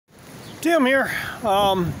Tim here,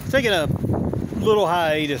 taking a little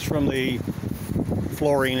hiatus from the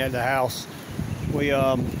flooring at the house. We've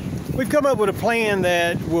come up with a plan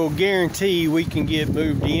that will guarantee we can get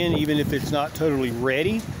moved in even if it's not totally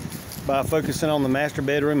ready, by focusing on the master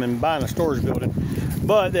bedroom and buying a storage building.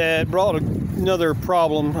 But that brought another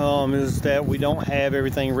problem, is that we don't have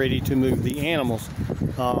everything ready to move the animals.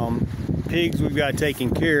 Pigs we've got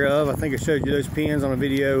taken care of. I think I showed you those pens on a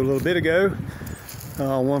video a little bit ago.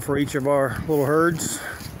 One for each of our little herds.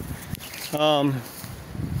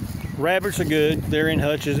 Rabbits are good. They're in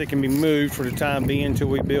hutches that can be moved for the time being until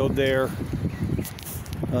we build their,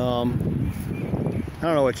 I don't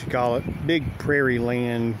know what you call it, big prairie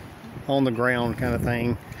land on the ground kind of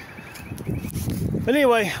thing. But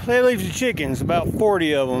anyway, that leaves the chickens, about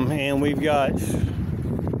 40 of them, and we've got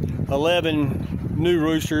 11 new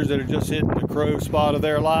roosters that are just hitting the crow spot of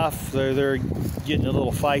their life. So they're getting a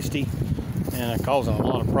little feisty and causing a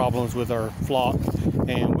lot of problems with our flock.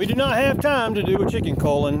 And we do not have time to do a chicken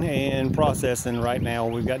culling and processing right now.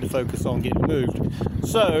 We've got to focus on getting moved.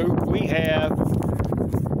 So we have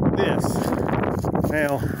this.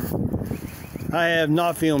 Now, I have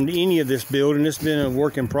not filmed any of this build, and it's been a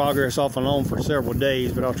work in progress off and on for several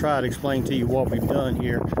days, but I'll try to explain to you what we've done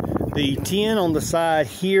here. The tin on the side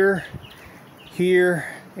here,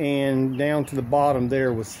 and down to the bottom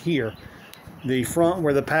there was here. The front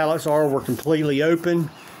where the pallets are were completely open,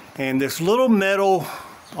 and this little metal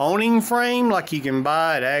awning frame like you can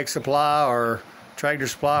buy at Ag Supply or Tractor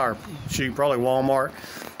Supply or shoot, probably Walmart.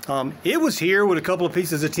 It was here with a couple of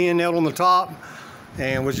pieces of tin nailed on the top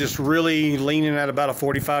and was just really leaning at about a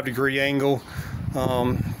 45-degree angle.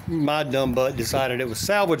 My dumb butt decided it was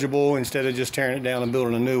salvageable instead of just tearing it down and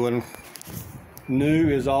building a new one. New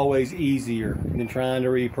is always easier than trying to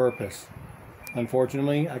repurpose.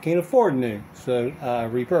 Unfortunately, I can't afford new, so I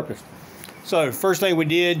repurposed. So first thing we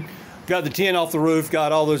did, got the tin off the roof,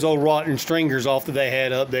 got all those old rotten stringers off that they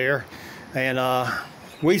had up there, and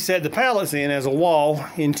we set the pallets in as a wall,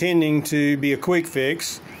 intending to be a quick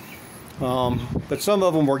fix. But some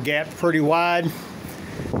of them were gapped pretty wide,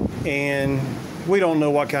 and we don't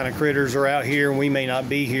know what kind of critters are out here, and we may not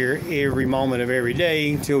be here every moment of every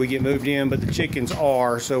day until we get moved in, but the chickens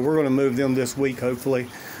are, so we're going to move them this week hopefully.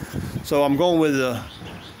 So I'm going with a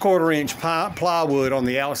 1/4-inch plywood on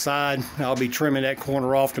the outside. I'll be trimming that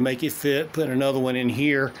corner off to make it fit, putting another one in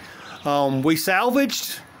here. We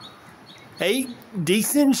salvaged 8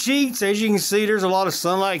 decent sheets. As you can see, there's a lot of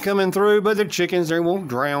sunlight coming through, but the chickens, they won't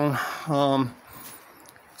drown.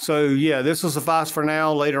 So yeah, this will suffice for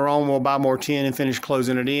now. Later on, we'll buy more tin and finish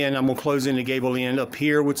closing it in. I'm gonna close in the gable end up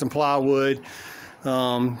here with some plywood.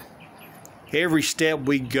 Every step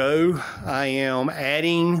we go, I am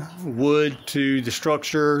adding wood to the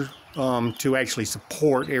structure to actually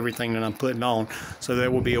support everything that I'm putting on. So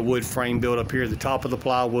there will be a wood frame built up here at the top of the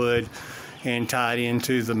plywood and tied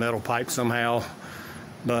into the metal pipe somehow.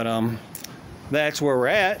 But that's where we're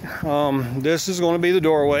at. This is going to be the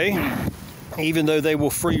doorway. Even though they will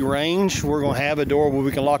free range, we're going to have a door where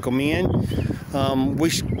we can lock them in.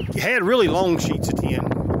 We had really long sheets of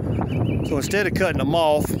tin, so instead of cutting them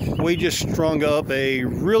off, we just strung up a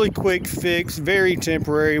really quick fix, very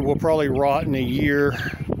temporary. Will probably rot in a year,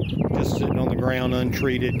 just sitting on the ground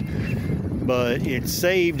untreated, but it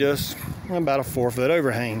saved us about a 4-foot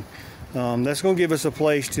overhang. That's going to give us a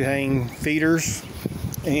place to hang feeders,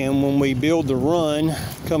 and when we build the run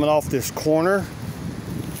coming off this corner,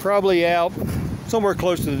 probably out somewhere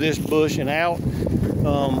close to this bush and out,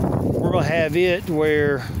 we're going to have it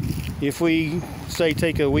where if we say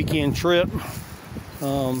take a weekend trip,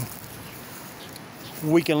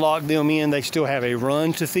 we can lock them in. They still have a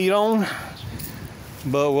run to feed on,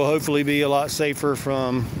 but will hopefully be a lot safer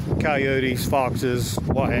from coyotes, foxes,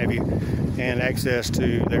 what have you, and access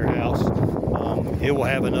to their house. It will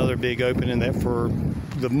have another big opening that for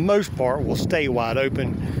the most part will stay wide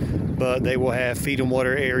open, but they will have feed and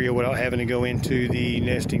water area without having to go into the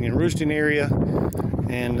nesting and roosting area.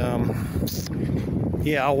 And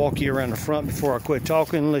yeah, I'll walk you around the front before I quit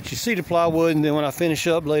talking, let you see the plywood, and then when I finish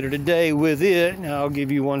up later today with it, I'll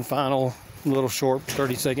give you one final little short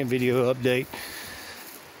 30-second video update.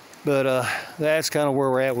 But that's kind of where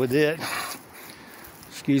we're at with it.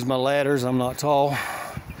 Excuse my ladders, I'm not tall.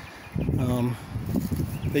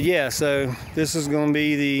 But yeah, so this is going to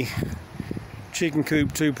be the chicken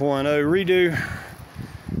coop 2.0 redo,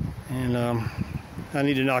 and I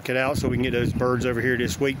need to knock it out so we can get those birds over here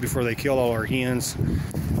this week before they kill all our hens,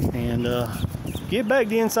 and get back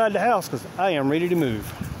to inside the house because I am ready to move.